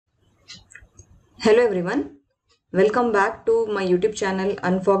Hello everyone, welcome back to my YouTube channel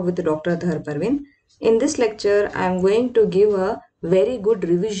Unfog with Dr. Athar Parveen. In this lecture, I am going to give a very good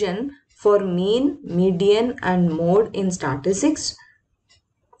revision for mean, median and mode in statistics.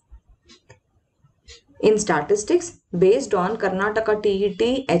 Based on Karnataka TET,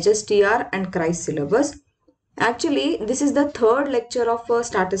 HSTR and KREIS syllabus. Actually, this is the third lecture of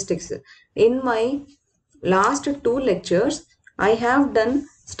statistics. In my last two lectures, I have done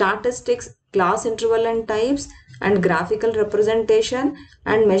statistics, class interval and types, and graphical representation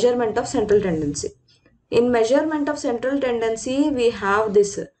and measurement of central tendency. In measurement of central tendency, we have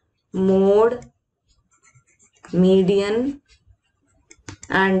this mode, median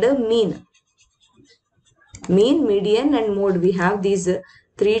and mean. Mean, median and mode, we have these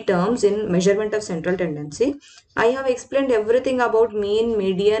three terms in measurement of central tendency. I have explained everything about mean,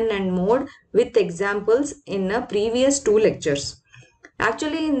 median and mode with examples in previous two lectures.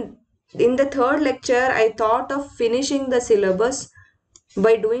 Actually, in the third lecture, I thought of finishing the syllabus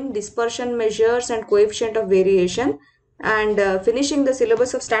by doing dispersion measures and coefficient of variation and finishing the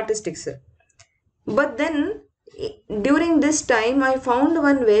syllabus of statistics. But then during this time, I found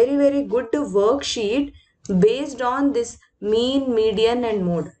one very good worksheet based on this mean, median and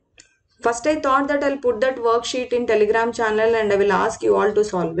mode. First, I thought that I'll put that worksheet in Telegram channel and I will ask you all to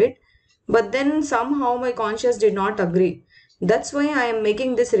solve it. But then somehow my conscience did not agree. That's why I am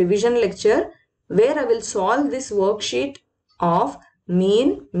making this revision lecture where I will solve this worksheet of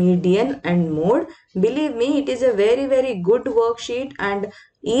mean, median and mode. Believe me, it is a very good worksheet, and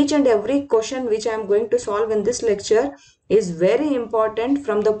each and every question which I am going to solve in this lecture is very important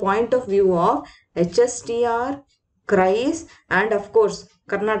from the point of view of HSTR, KREIS and of course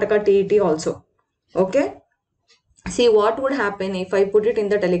Karnataka TET also. Okay. See what would happen if I put it in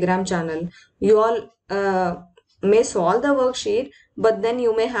the Telegram channel. You all may solve the worksheet, but then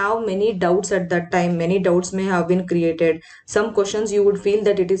you may have many doubts at that time. Many doubts may have been created. Some questions you would feel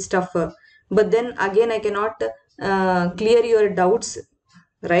that it is tougher. But then again I cannot clear your doubts,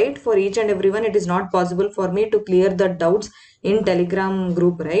 right? For each and everyone, it is not possible for me to clear the doubts in Telegram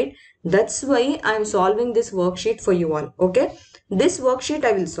group, right? That's why I am solving this worksheet for you all. Okay. This worksheet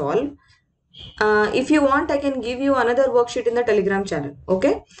I will solve. If you want, I can give you another worksheet in the Telegram channel.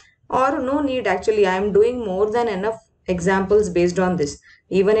 Okay. Or no need, actually I am doing more than enough examples based on this.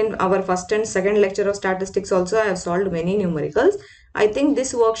 Even in our first and second lecture of statistics also, I have solved many numericals. I think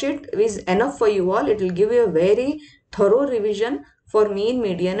this worksheet is enough for you all. It will give you a very thorough revision for mean,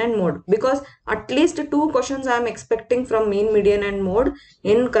 median and mode, because at least two questions I am expecting from mean, median and mode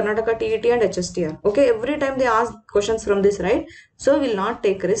in Karnataka TET and HSTR. Okay, every time they ask questions from this, right? So we will not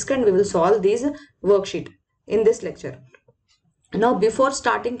take risk and we will solve these worksheet in this lecture. Now, before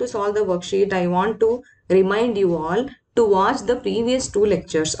starting to solve the worksheet, I want to remind you all to watch the previous two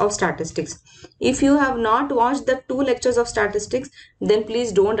lectures of statistics. If you have not watched the two lectures of statistics, then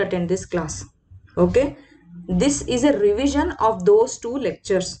please don't attend this class. Okay. This is a revision of those two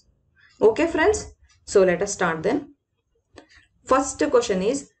lectures. Okay, friends. So let us start then. First question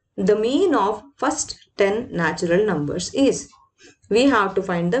is, the mean of first 10 natural numbers is. We have to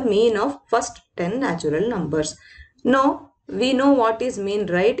find the mean of first 10 natural numbers. Now, we know what is mean,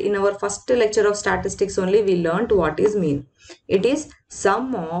 right? In our first lecture of statistics only we learnt what is mean. It is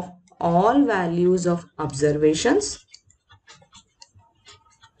sum of all values of observations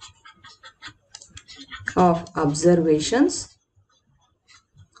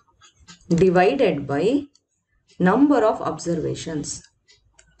divided by number of observations.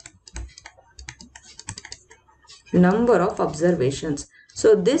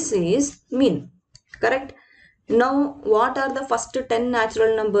 So this is mean, correct? Now, what are the first 10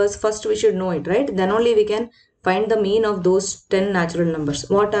 natural numbers? First, we should know it, right? Then only we can find the mean of those 10 natural numbers.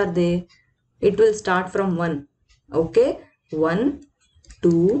 What are they? It will start from 1. Okay. 1,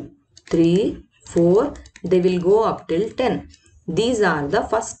 2, 3, 4. They will go up till 10. These are the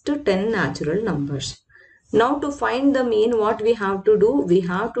first 10 natural numbers. Now, to find the mean, what we have to do? We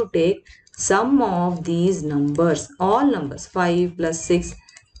have to take sum of these numbers. All numbers. 5 plus 6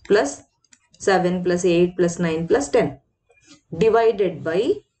 plus 7 plus 8 plus 9 plus 10 divided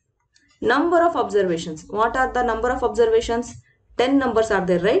by number of observations. What are the number of observations? 10 numbers are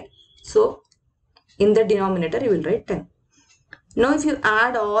there, right? So in the denominator you will write 10. Now if you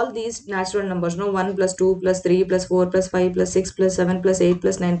add all these natural numbers, 1 plus 2 plus 3 plus 4 plus 5 plus 6 plus 7 plus 8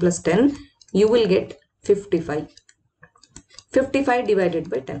 plus 9 plus 10, you will get 55. 55 divided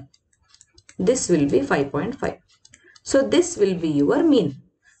by 10. This will be 5.5. So this will be your mean.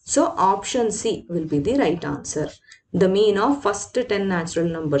 So option C will be the right answer. The mean of first 10 natural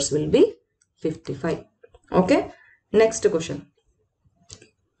numbers will be 55. Okay. Next question.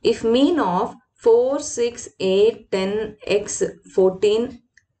 If mean of 4, 6, 8, 10, x 14,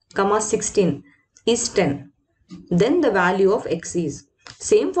 comma 16 is 10. Then the value of x is.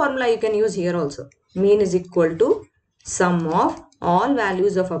 Same formula you can use here also. Mean is equal to sum of all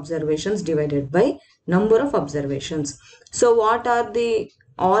values of observations divided by number of observations. So what are the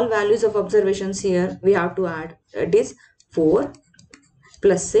all values of observations here? We have to add. It is 4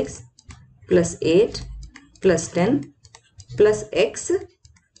 plus 6 plus 8 plus 10 plus x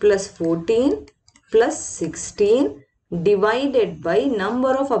plus 14 plus 16 divided by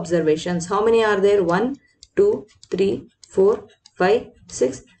number of observations. How many are there? 1, 2, 3, 4, 5,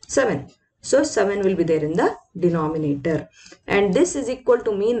 6, 7. So 7 will be there in the denominator. And this is equal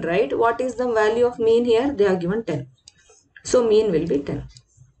to mean, right? What is the value of mean here? They are given 10. So mean will be 10.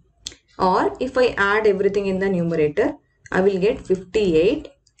 Or if I add everything in the numerator, I will get 58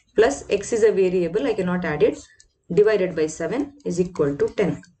 plus x is a variable, I cannot add it, divided by 7 is equal to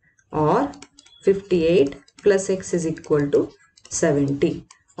 10. Or 58 plus x is equal to 70.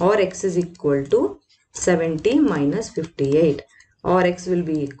 Or x is equal to 70 minus 58. Or x will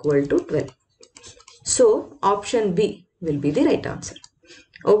be equal to 12. So option B will be the right answer.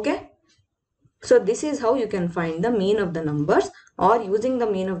 Okay. So this is how you can find the mean of the numbers, or using the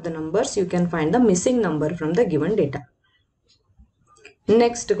mean of the numbers you can find the missing number from the given data.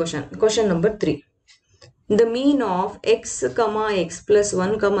 Next question. Question number 3. The mean of x, x plus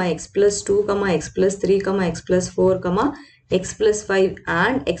 1, x plus 2, x plus 3, x plus 4, x plus 5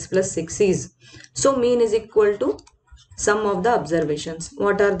 and x plus 6 is. So mean is equal to sum of the observations.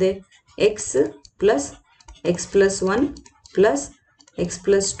 What are they? X plus 1 plus x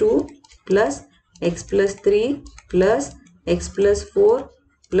plus 2 plus x plus 3 plus x plus 4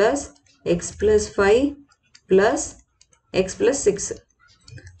 plus x plus 5 plus x plus 6.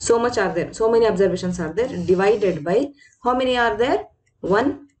 So much are there. So many observations are there. Divided by how many are there?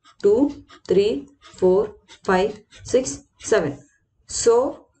 1, 2, 3, 4, 5, 6, 7.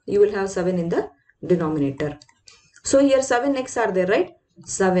 So you will have 7 in the denominator. So here 7x are there, right?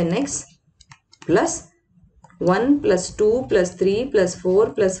 7x plus 1 plus 2 plus 3 plus 4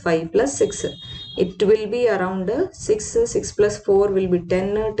 plus 5 plus 6. It will be around 6. 6 plus 4 will be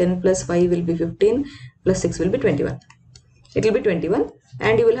 10. 10 plus 5 will be 15. Plus 6 will be 21. It will be 21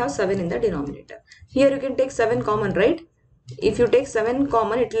 and you will have 7 in the denominator. Here you can take 7 common, right? If you take 7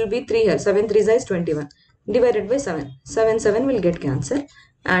 common, it will be 3 here. 7 3 is 21. Divided by 7. 7 will get cancelled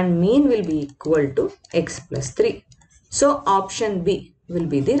and mean will be equal to x plus 3. So option B will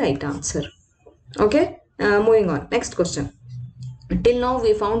be the right answer. Okay. Moving on. Next question. Till now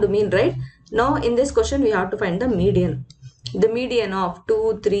we found mean, right? Now in this question we have to find the median. The median of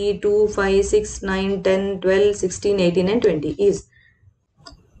 2, 3, 2, 5, 6, 9, 10, 12, 16, 18 and 20 is.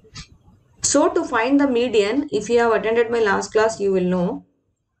 So to find the median, if you have attended my last class, you will know.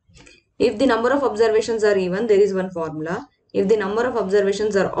 If the number of observations are even, there is one formula. If the number of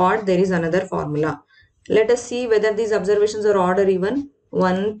observations are odd, there is another formula. Let us see whether these observations are odd or even.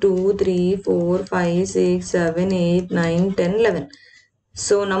 1, 2, 3, 4, 5, 6, 7, 8, 9, 10, 11.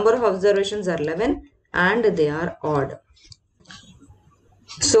 So number of observations are 11 and they are odd.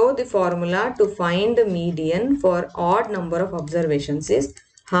 So the formula to find the median for odd number of observations is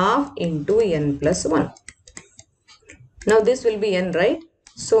half into n plus 1. Now this will be n, right?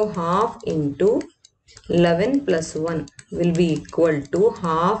 So half into 11 plus 1 will be equal to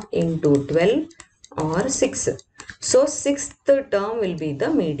half into 12 or 6. So sixth term will be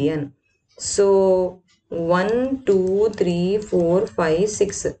the median. So 1, 2, 3, 4, 5,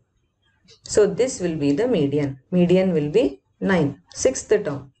 6. So this will be the median. Median will be 9. Sixth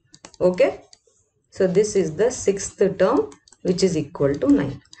term. Okay. So this is the sixth term which is equal to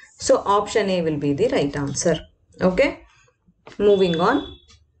 9. So option A will be the right answer. Okay. Moving on.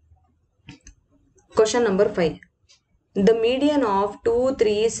 Question number 5. The median of 2,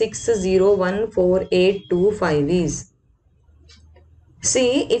 3, 6, 0, 1, 4, 8, 2, 5 is.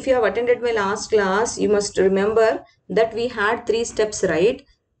 See, if you have attended my last class, you must remember that we had 3 steps, right?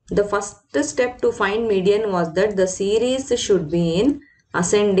 The first step to find median was that the series should be in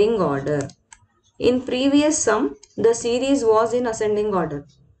ascending order. In previous sum, the series was in ascending order.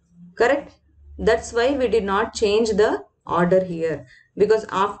 Correct? That's why we did not change the order here. Because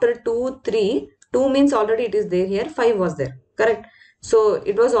after 2, 3, 2 means already it is there here, 5 was there. Correct? So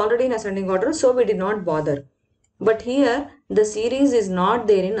it was already in ascending order, so we did not bother. But here the series is not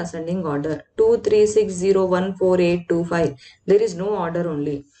there in ascending order. 2, 3, 6, 0, 1, 4, 8, 2, 5. There is no order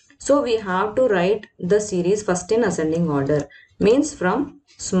only. So we have to write the series first in ascending order. Means from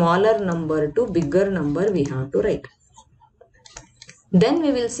smaller number to bigger number we have to write. Then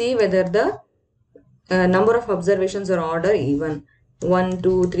we will see whether the number of observations are odd or even. 1,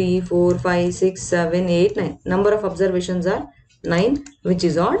 2, 3, 4, 5, 6, 7, 8, 9. Number of observations are 9, which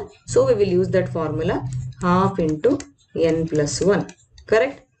is odd. So we will use that formula, half into n plus 1.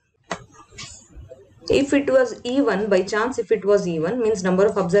 Correct? If it was even, by chance if it was even, means number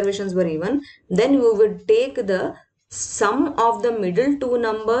of observations were even, then we would take the sum of the middle two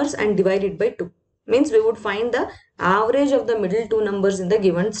numbers and divide it by 2. Means we would find the average of the middle two numbers in the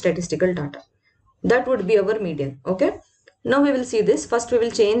given statistical data. That would be our median. Okay. Now we will see this. First we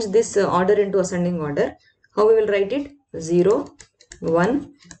will change this order into ascending order. How we will write it? 0,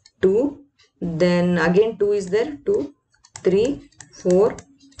 1, 2, then again 2 is there, 2, 3, 4,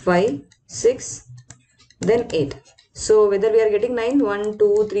 5, 6, then 8. So whether we are getting 9, 1,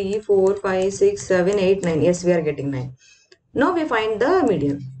 2, 3, 4, 5, 6, 7, 8, 9. Yes, we are getting 9. Now we find the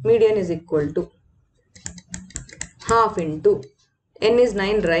median. Median is equal to half into n is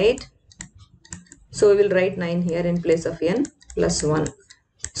 9, right? So we will write 9 here in place of n plus 1.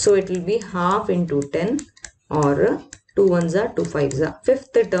 So it will be half into 10, or 2 ones are 2 5s are.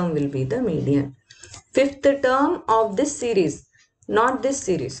 Fifth term will be the median. Fifth term of this series, not this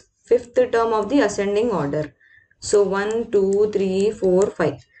series. Fifth term of the ascending order. So 1, 2, 3, 4,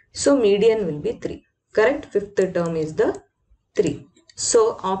 5. So median will be 3. Correct? Fifth term is the 3.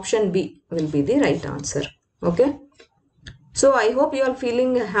 So option B will be the right answer. Okay. So I hope you are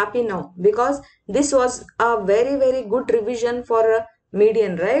feeling happy now, because this was a very good revision for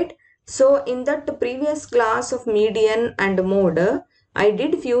median, right? So in that previous class of median and mode, I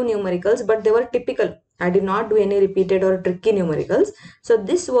did few numericals, but they were typical. I did not do any repeated or tricky numericals. So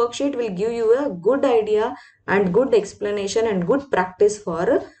this worksheet will give you a good idea and good explanation and good practice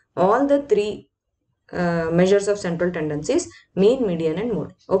for all the three measures of central tendencies: mean, median and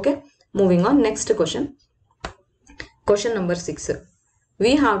mode. Okay. Moving on, next question. Question number 6.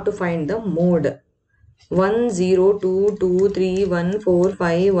 We have to find the mode. 1, 0, 2, 2, 3, 1, 4,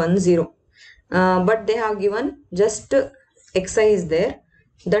 5, 1, 0. But they have given just xi is there.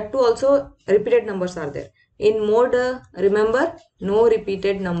 That too also repeated numbers are there. In mode, remember, no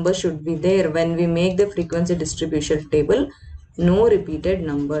repeated number should be there. When we make the frequency distribution table, no repeated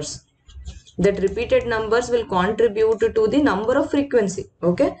numbers. That repeated numbers will contribute to the number of frequency.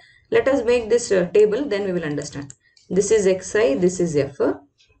 Okay. Let us make this table, then we will understand. This is xi, this is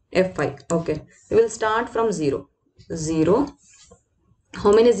fi. Okay. We will start from 0. 0.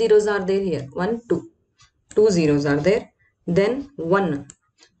 How many zeros are there here? 1, 2. 2 zeros are there. Then 1.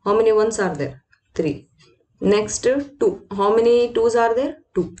 How many ones are there? 3. Next 2. How many 2s are there?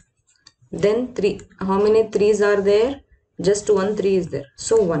 2. Then 3. How many 3s are there? Just 1 3 is there.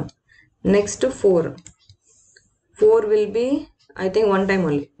 So 1. Next 4. 4 will be, I think, one time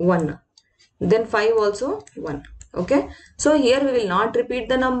only. 1. Then 5 also 1. Okay. So here we will not repeat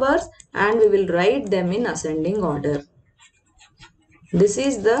the numbers and we will write them in ascending order. This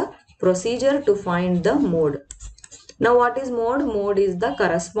is the procedure to find the mode. Now what is mode? Mode is the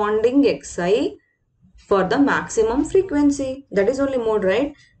corresponding xi for the maximum frequency. That is only mode,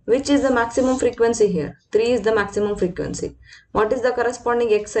 right? Which is the maximum frequency here? 3 is the maximum frequency. What is the corresponding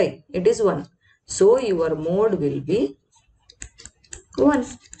xi? It is 1. So your mode will be 1.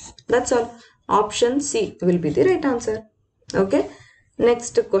 That's all. Option C will be the right answer. Okay.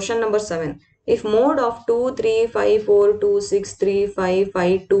 Next, question number 7. If mode of 2, 3, 5, 4, 2, 6, 3, 5,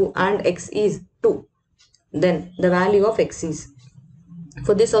 5, 2 and x is 2, then the value of x is.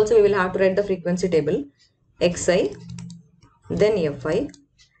 For this also we will have to write the frequency table. Xi, then fi.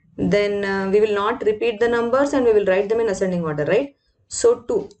 Then we will not repeat the numbers and we will write them in ascending order, right? So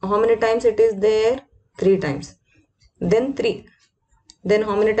 2, how many times it is there? 3 times. Then 3. Then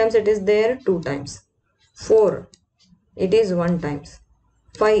how many times it is there? 2 times. 4, it is 1 times.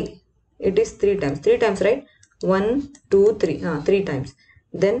 5, it is 3 times. 3 times, right? 1, 2, 3. 3 times.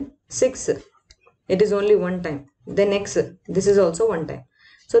 Then 6, it is only 1 time. Then x, this is also 1 time.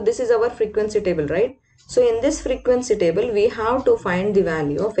 So this is our frequency table, right? So in this frequency table, we have to find the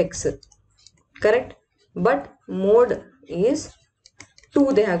value of x. Correct? But mode is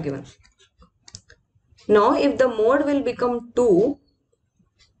 2 they have given. Now if the mode will become 2,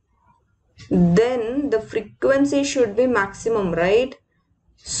 then the frequency should be maximum, right?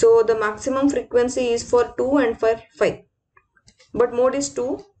 So the maximum frequency is for 2 and for 5. But mode is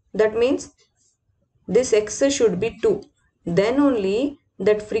 2. That means this x should be 2. Then only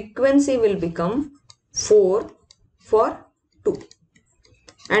that frequency will become 4 for 2.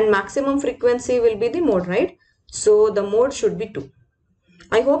 And maximum frequency will be the mode, right? So the mode should be 2.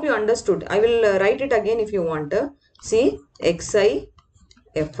 I hope you understood. I will write it again if you want. See, xi,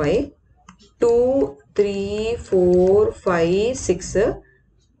 fi, 2, 3, 4, 5, 6.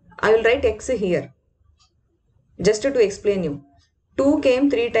 I will write x here just to explain you. 2 came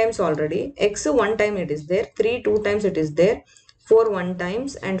 3 times already. X 1 time it is there. 3 2 times it is there. 4 1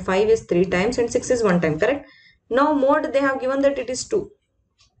 times, and 5 is 3 times, and 6 is 1 time. Correct? Now mode they have given that it is 2.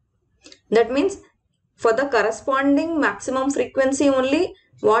 That means for the corresponding maximum frequency only,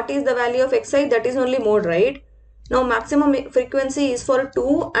 what is the value of xi? That is only mode, right? Now maximum frequency is for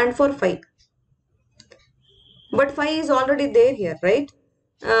 2 and for 5. But 5 is already there here, right?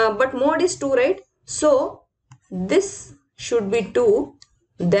 But mode is 2, right? So this should be 2.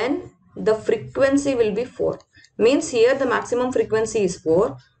 Then the frequency will be 4. Means here the maximum frequency is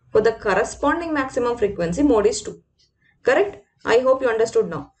 4. For the corresponding maximum frequency, mode is 2. Correct? I hope you understood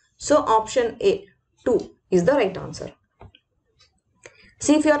now. So option A, 2 is the right answer.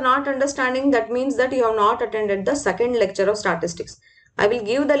 See, if you are not understanding, that means that you have not attended the second lecture of statistics. I will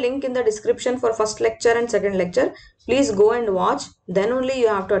give the link in the description for first lecture and second lecture. Please go and watch. Then only you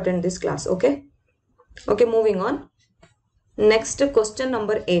have to attend this class. Okay. Okay, moving on. Next, question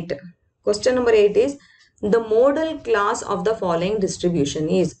number 8. Question number 8 is, the modal class of the following distribution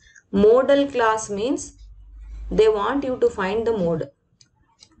is. Modal class means they want you to find the mode.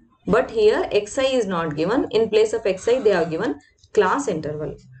 But here xi is not given. In place of xi they have given class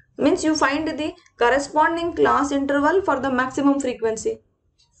interval. Means you find the corresponding class interval for the maximum frequency.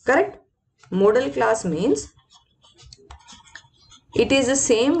 Correct? Modal class means it is the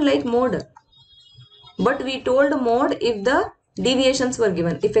same like mode. But we told mode if the deviations were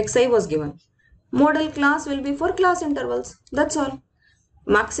given, if xi was given. Modal class will be for class intervals. That's all.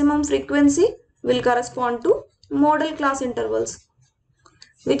 Maximum frequency will correspond to modal class intervals.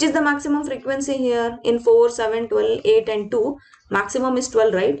 Which is the maximum frequency here? In 4, 7, 12, 8 and 2. Maximum is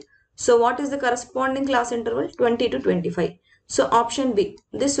 12, right? So what is the corresponding class interval? 20 to 25. So option B.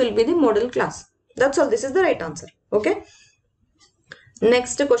 This will be the modal class. That's all. This is the right answer. Okay.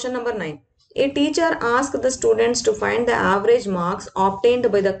 Next, question number 9. A teacher asked the students to find the average marks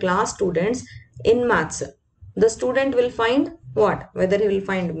obtained by the class students in maths. The student will find what? Whether he will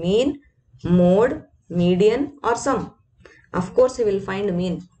find mean, mode, median or sum. Of course, he will find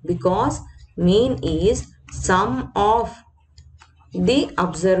mean, because mean is sum of the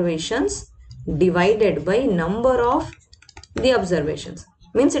observations divided by number of the observations.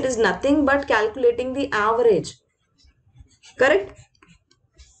 Means it is nothing but calculating the average. Correct?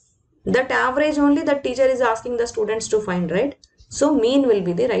 That average only the teacher is asking the students to find, right? So mean will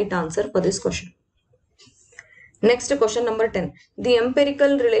be the right answer for this question. Next, question number 10. The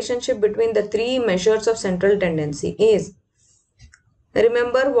empirical relationship between the three measures of central tendency is.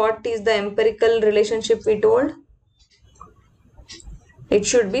 Remember what is the empirical relationship we told? It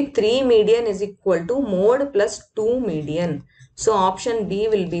should be 3 median is equal to mode plus 2 median. So option B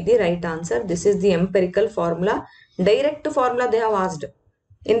will be the right answer. This is the empirical formula. Direct formula they have asked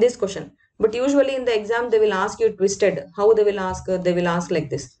in this question. But usually in the exam they will ask you twisted. How they will ask? They will ask like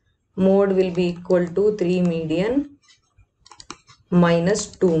this. Mode will be equal to 3 median minus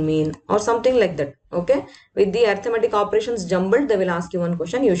 2 mean or something like that. Okay, with the arithmetic operations jumbled, they will ask you one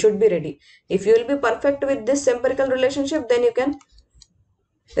question. You should be ready. If you will be perfect with this empirical relationship, then you can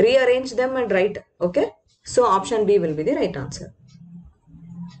rearrange them and write. Okay, so option B will be the right answer.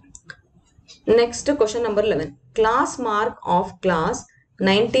 Next, question number 11. Class mark of class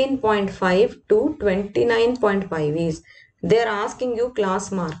 19.5 to 29.5 is. They are asking you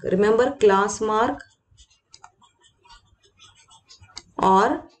class mark. Remember, class mark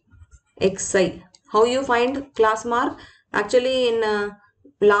or xi. How you find class mark? Actually, in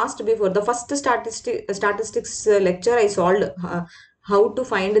before the first statistics lecture, I solved how to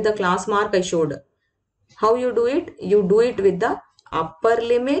find the class mark. I showed. How you do it? You do it with the upper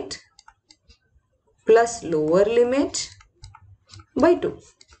limit plus lower limit by 2.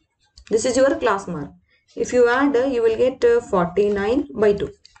 This is your class mark. If you add, you will get 49 by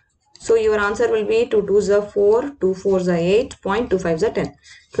 2. So your answer will be 2 2s are 4, 2 4s are 8, 0.25s are 10,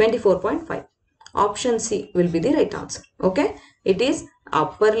 24.5. Option C will be the right answer. Okay, it is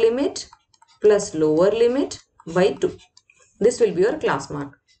upper limit plus lower limit by 2. This will be your class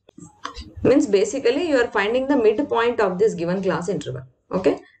mark. Means basically you are finding the midpoint of this given class interval.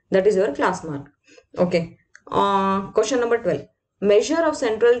 Okay, that is your class mark. Okay, question number 12. Measure of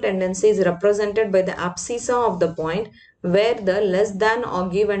central tendency is represented by the abscissa of the point where the less than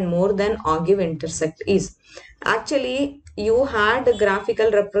ogive and more than ogive intersect is. Actually, you had a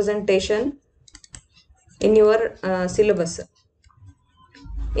graphical representation in your syllabus.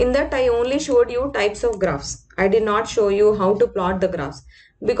 In that, I only showed you types of graphs. I did not show you how to plot the graphs.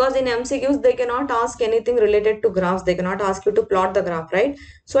 Because in MCQs, they cannot ask anything related to graphs. They cannot ask you to plot the graph, right?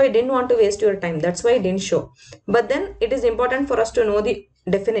 So I didn't want to waste your time. That's why I didn't show. But then it is important for us to know the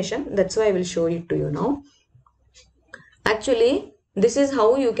definition. That's why I will show it to you now. Actually, This is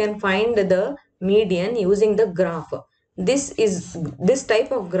how you can find the median using the graph. This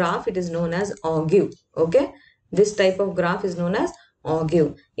type of graph, it is known as ogive. Okay, this type of graph is known as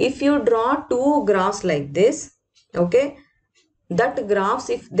ogive. If you draw two graphs like this, okay, that graphs,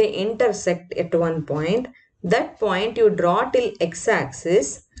 if they intersect at one point, that point you draw till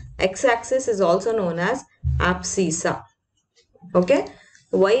x-axis. X-axis is also known as abscissa. Okay,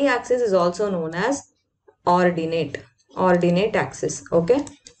 y-axis is also known as ordinate axis. Okay,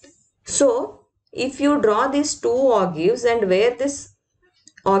 so if you draw these two ogives, and where this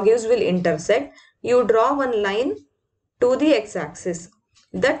ogives will intersect, you draw one line to the x-axis.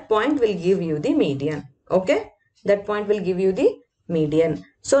 That point will give you the median. Okay, that point will give you the median.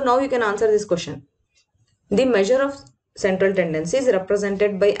 So now you can answer this question. The measure of central tendency is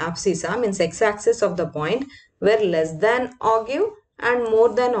represented by abscissa, means x-axis of the point where less than ogive and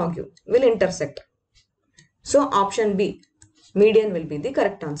more than ogive will intersect. So option B, median, will be the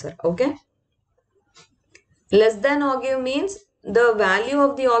correct answer. Okay, less than ogive means the value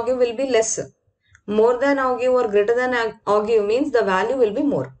of the ogive will be less. More than ogive or greater than ogive means the value will be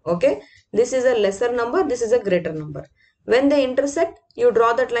more. Okay, this is a lesser number, this is a greater number. When they intersect, you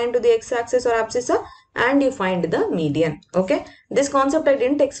draw that line to the x-axis or abscissa and you find the median. Okay, this concept I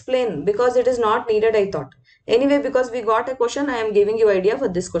didn't explain because it is not needed, I thought. Anyway, because we got a question, I am giving you idea for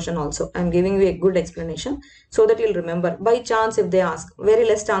this question also. I am giving you a good explanation so that you'll remember. By chance, if they ask, very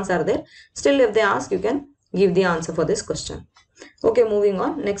less chance are there. Still, if they ask, you can give the answer for this question. Okay, moving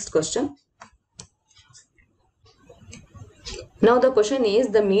on. Next question. Now the question is,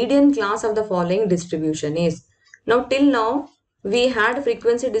 the median class of the following distribution is. Now till now we had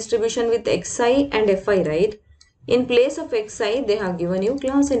frequency distribution with xi and fi, right? In place of xi they have given you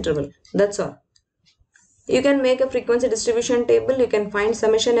class interval. That's all. You can make a frequency distribution table. You can find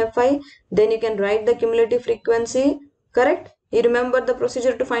summation fi. Then you can write the cumulative frequency. Correct? You remember the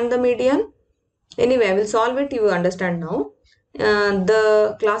procedure to find the median? Anyway, I will solve it. You understand now.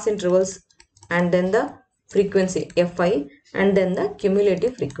 The class intervals and then the frequency fi and then the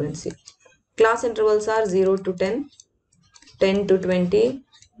cumulative frequency. Class intervals are 0 to 10, 10 to 20,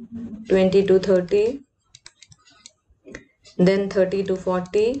 20 to 30, then 30 to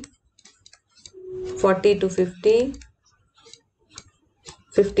 40, 40 to 50,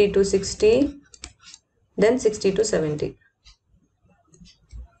 50 to 60, then 60 to 70.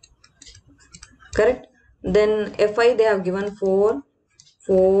 Correct? Then fi they have given 4,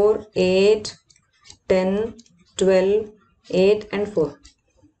 4, 8, 10, 12, 8 and 4.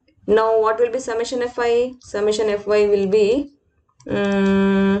 Now what will be summation fi? Summation fi will be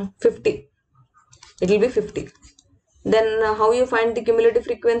 50. It will be 50. Then how you find the cumulative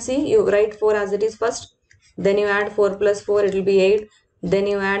frequency? You write 4 as it is first. Then you add 4 plus 4, it will be 8. Then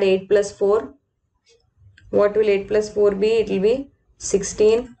you add 8 plus 4. What will 8 plus 4 be? It will be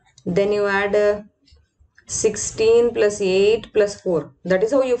 16. Then you add 16 plus 8 plus 4. That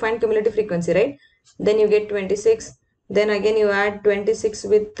is how you find cumulative frequency, right? Then you get 26. Then again you add 26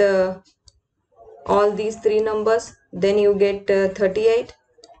 with all these three numbers. Then you get 38.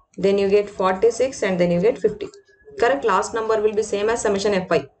 Then you get 46 and then you get 50. Correct? Last number will be same as summation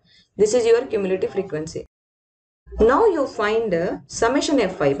fi. This is your cumulative frequency. Now you find summation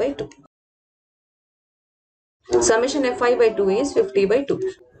fi by 2. Summation fi by 2 is 50 by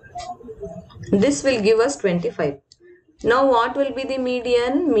 2. This will give us 25. Now what will be the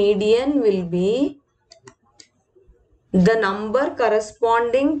median? Median will be the number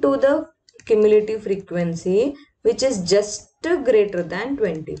corresponding to the cumulative frequency which is just greater than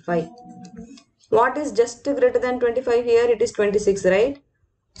 25. What is just greater than 25 here? It is 26, right?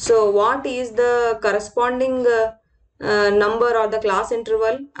 So what is the corresponding number or the class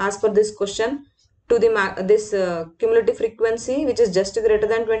interval as per this question to the cumulative frequency which is just greater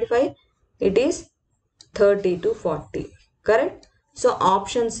than 25? It is 30 to 40. Correct? So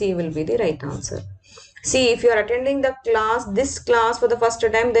option C will be the right answer. See, if you are attending this class for the first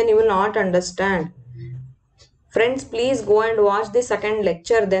time, then you will not understand. Friends, please go and watch the second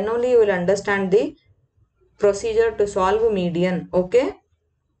lecture. Then only you will understand the procedure to solve median. Okay?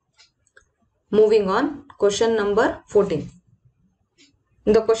 Moving on. Question number 14.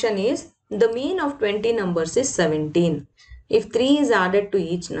 The question is, the mean of 20 numbers is 17. If 3 is added to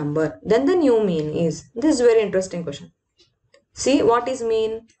each number, then the new mean is. This is a very interesting question. See, what is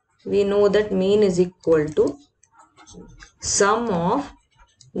mean? We know that mean is equal to sum of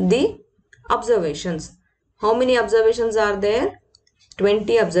the observations. How many observations are there?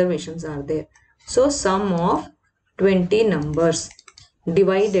 20 observations are there. So sum of 20 numbers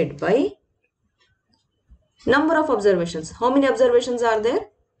divided by number of observations. How many observations are there?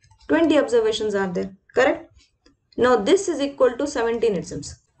 20 observations are there. Correct? Now this is equal to 17 it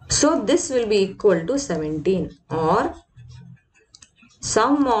seems. So this will be equal to 17, or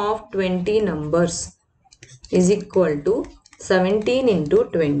sum of 20 numbers is equal to 17 into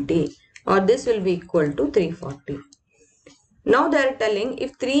 20, or this will be equal to 340. Now they are telling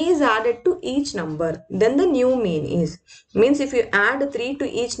if 3 is added to each number, then the new mean is. Means if you add 3 to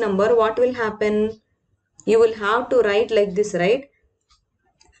each number, what will happen? You will have to write like this, right?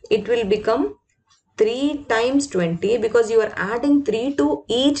 It will become 3 times 20 because you are adding 3 to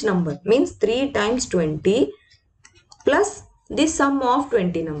each number. Means 3 times 20 plus the sum of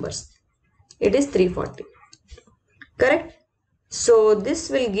 20 numbers. It is 340. Correct? So this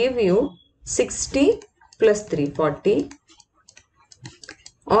will give you 60 plus 340,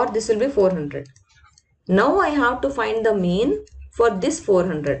 or this will be 400. Now I have to find the mean for this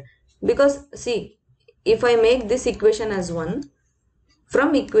 400, because see, if I make this equation as 1,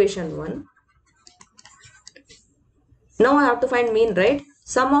 from equation 1, now I have to find mean, right?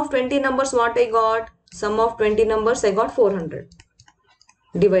 Sum of 20 numbers, what I got? Sum of 20 numbers, I got 400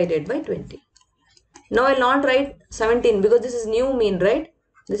 divided by 20. Now I will not write 17 because this is new mean, right?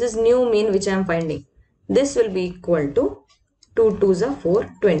 This is new mean which I am finding. This will be equal to 2 2s are 4,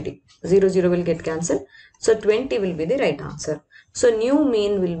 20. 0 0 will get cancelled. So 20 will be the right answer. So new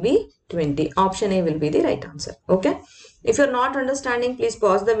mean will be 20. Option A will be the right answer. Okay. If you are not understanding, please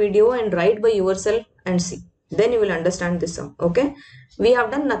pause the video and write by yourself and see. Then you will understand this sum. Okay. We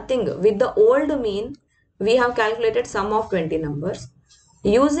have done nothing. With the old mean, we have calculated sum of 20 numbers.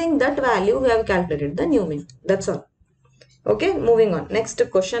 Using that value, we have calculated the new mean. That's all. Okay. Moving on. Next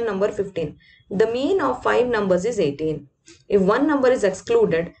question number 15. The mean of 5 numbers is 18. If one number is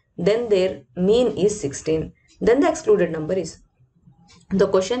excluded, then their mean is 16. Then the excluded number is. The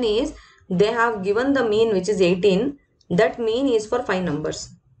question is, they have given the mean which is 18. That mean is for 5 numbers.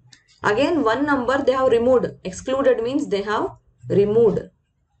 Again, one number they have removed. Excluded means they have removed.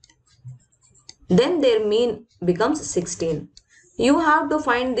 Then their mean becomes 16. You have to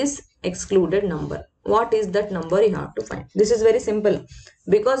find this excluded number. What is that number you have to find? This is very simple.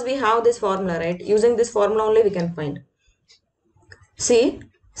 Because we have this formula, right? Using this formula only we can find. See,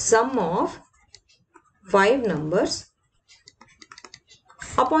 sum of 5 numbers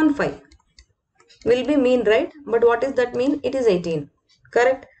upon 5 will be mean, right? But what is that mean? It is 18.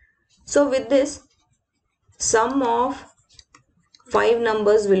 Correct? So with this, sum of 5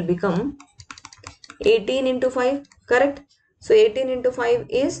 numbers will become 18 into 5. Correct? So 18 into 5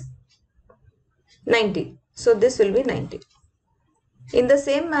 is 90. So this will be 90. In the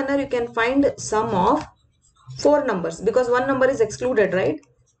same manner, you can find sum of 4 numbers because one number is excluded, right?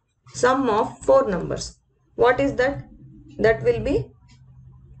 Sum of 4 numbers. What is that? That will be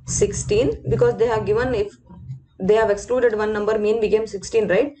 16 because they have given, if they have excluded one number, mean became 16,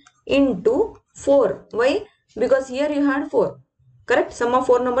 right? Into 4. Why? Because here you had 4. Correct? Sum of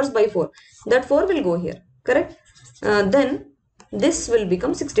 4 numbers by 4. That 4 will go here. Correct? Then this will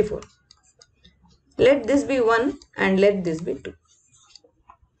become 64. Let this be 1 and let this be 2.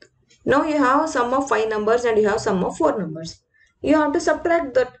 Now you have sum of 5 numbers and you have sum of 4 numbers. You have to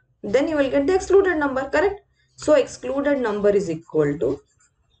subtract that. Then you will get the excluded number. Correct? So excluded number is equal to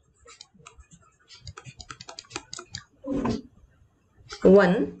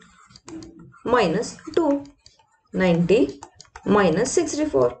 1 minus 2. 90 minus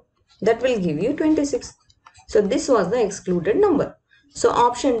 64. That will give you 26. So this was the excluded number. So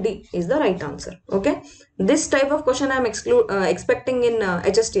option D is the right answer. Okay. This type of question I am expecting in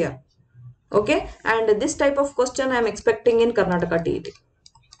HSTR. Okay. And this type of question I am expecting in Karnataka TET.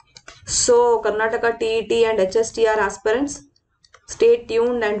 So Karnataka TET and HSTR aspirants, stay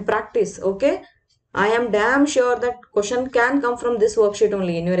tuned and practice. Okay. I am damn sure that question can come from this worksheet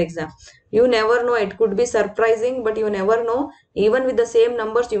only in your exam. You never know. It could be surprising, but you never know. Even with the same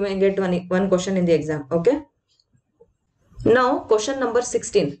numbers, you may get one question in the exam. Okay. Now question number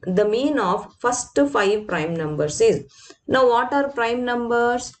 16. The mean of first 5 prime numbers is. Now what are prime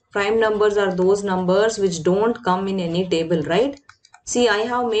numbers? Prime numbers are those numbers which don't come in any table, right? See, I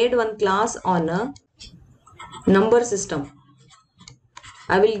have made one class on a number system.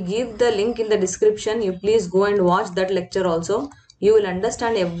 I will give the link in the description. You please go and watch that lecture also. You will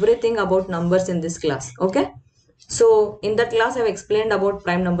understand everything about numbers in this class. Okay. So in that class I have explained about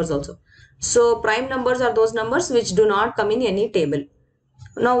prime numbers also. So prime numbers are those numbers which do not come in any table.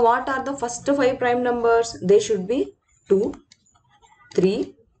 Now what are the first 5 prime numbers? They should be 2,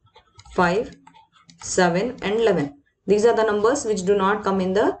 3, 5, 7 and 11. These are the numbers which do not come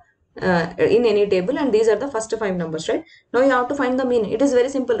in the in any table, and these are the first 5 numbers, right? Now you have to find the mean. It is very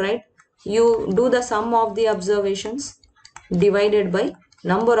simple, right? You do the sum of the observations divided by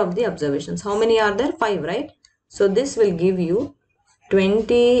number of the observations. How many are there? 5, right? So this will give you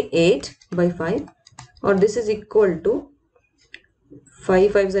 28 by 5, or this is equal to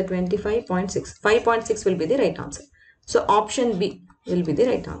 5 5s are 25.6. 5.6 will be the right answer. So option B will be the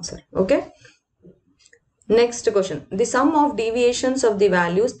right answer. Okay. Next question. The sum of deviations of the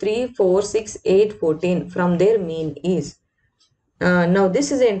values 3, 4, 6, 8, 14 from their mean is. Now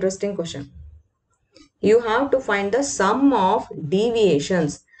this is an interesting question. You have to find the sum of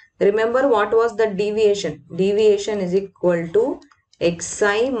deviations. Remember what was the deviation? Deviation is equal to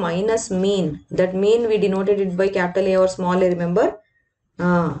xi minus mean. That mean we denoted it by capital A or small a, remember?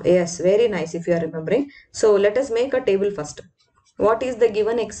 Yes, very nice if you are remembering. So let us make a table first. What is the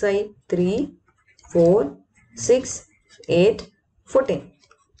given xi? 3, 4, 6, 8, 14.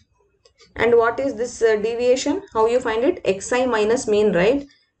 And what is this deviation? How you find it? Xi minus mean, right?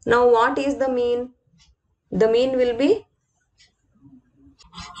 Now what is the mean? The mean will be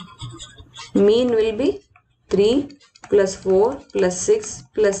 3 plus 4 plus 6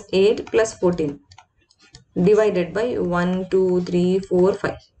 plus 8 plus 14 divided by 1, 2, 3, 4,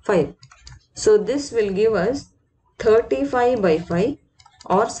 5. So this will give us 35 by 5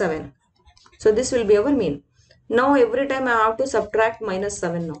 or 7. So this will be our mean. Now every time I have to subtract minus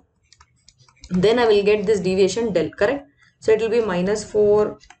 7 now. Then I will get this deviation del, correct? So it will be minus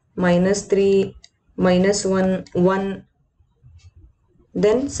 4, minus 3, minus 1, 1,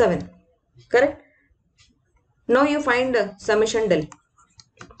 then 7, correct? Now you find summation del.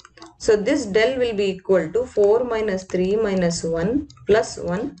 So this del will be equal to 4 minus 3 minus 1 plus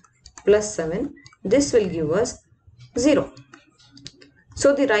 1 plus 7. This will give us 0.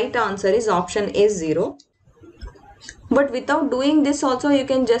 So the right answer is option A, 0. But without doing this also you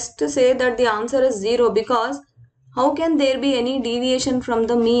can just say that the answer is 0, because how can there be any deviation from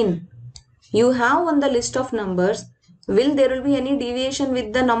the mean? You have on the list of numbers, will there will be any deviation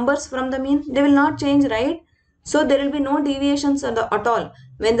with the numbers from the mean? They will not change, right? So there will be no deviations at all.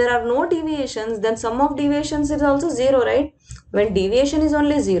 When there are no deviations, then sum of deviations is also 0, right? When deviation is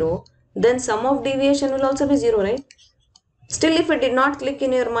only 0, then sum of deviation will also be 0, right? Still, if it did not click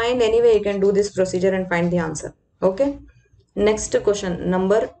in your mind, anyway you can do this procedure and find the answer. Okay. Next question,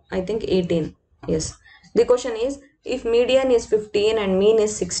 number I think 18. Yes. The question is, if median is 15 and mean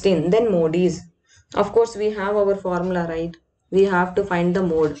is 16, then mode is. Of course, we have our formula, right? We have to find the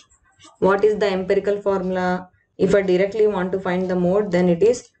mode. What is the empirical formula? If I directly want to find the mode, then it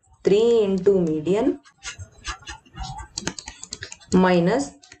is 3 into median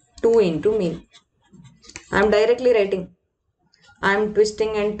minus 2 into mean. I am directly writing. I am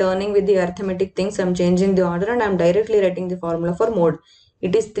twisting and turning with the arithmetic things. I am changing the order and I am directly writing the formula for mode.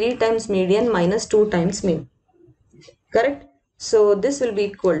 It is 3 times median minus 2 times mean. Correct? So this will be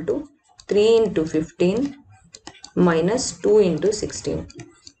equal to 3 into 15 minus 2 into 16.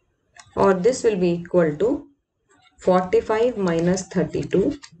 Or this will be equal to 45 minus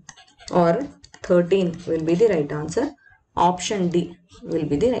 32, or 13 will be the right answer. Option D will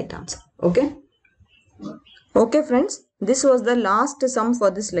be the right answer. Okay? Okay friends, this was the last sum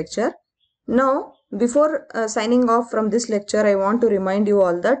for this lecture. Now, before signing off from this lecture, I want to remind you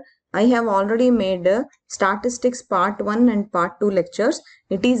all that I have already made statistics part 1 and part 2 lectures.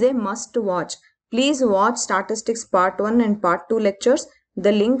 It is a must watch. Please watch statistics part 1 and part 2 lectures.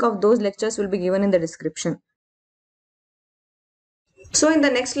 The link of those lectures will be given in the description. So in the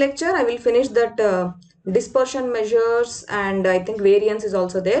next lecture, I will finish that dispersion measures, and I think variance is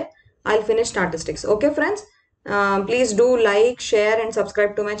also there. I'll finish statistics. Okay friends, please do like, share and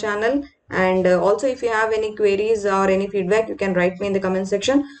subscribe to my channel. And also if you have any queries or any feedback, you can write me in the comment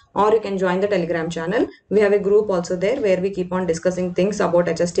section, or you can join the Telegram channel. We have a group also there where we keep on discussing things about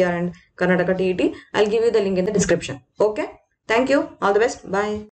HSTR and Karnataka TET. I'll give you the link in the description. Okay. Thank you. All the best. Bye.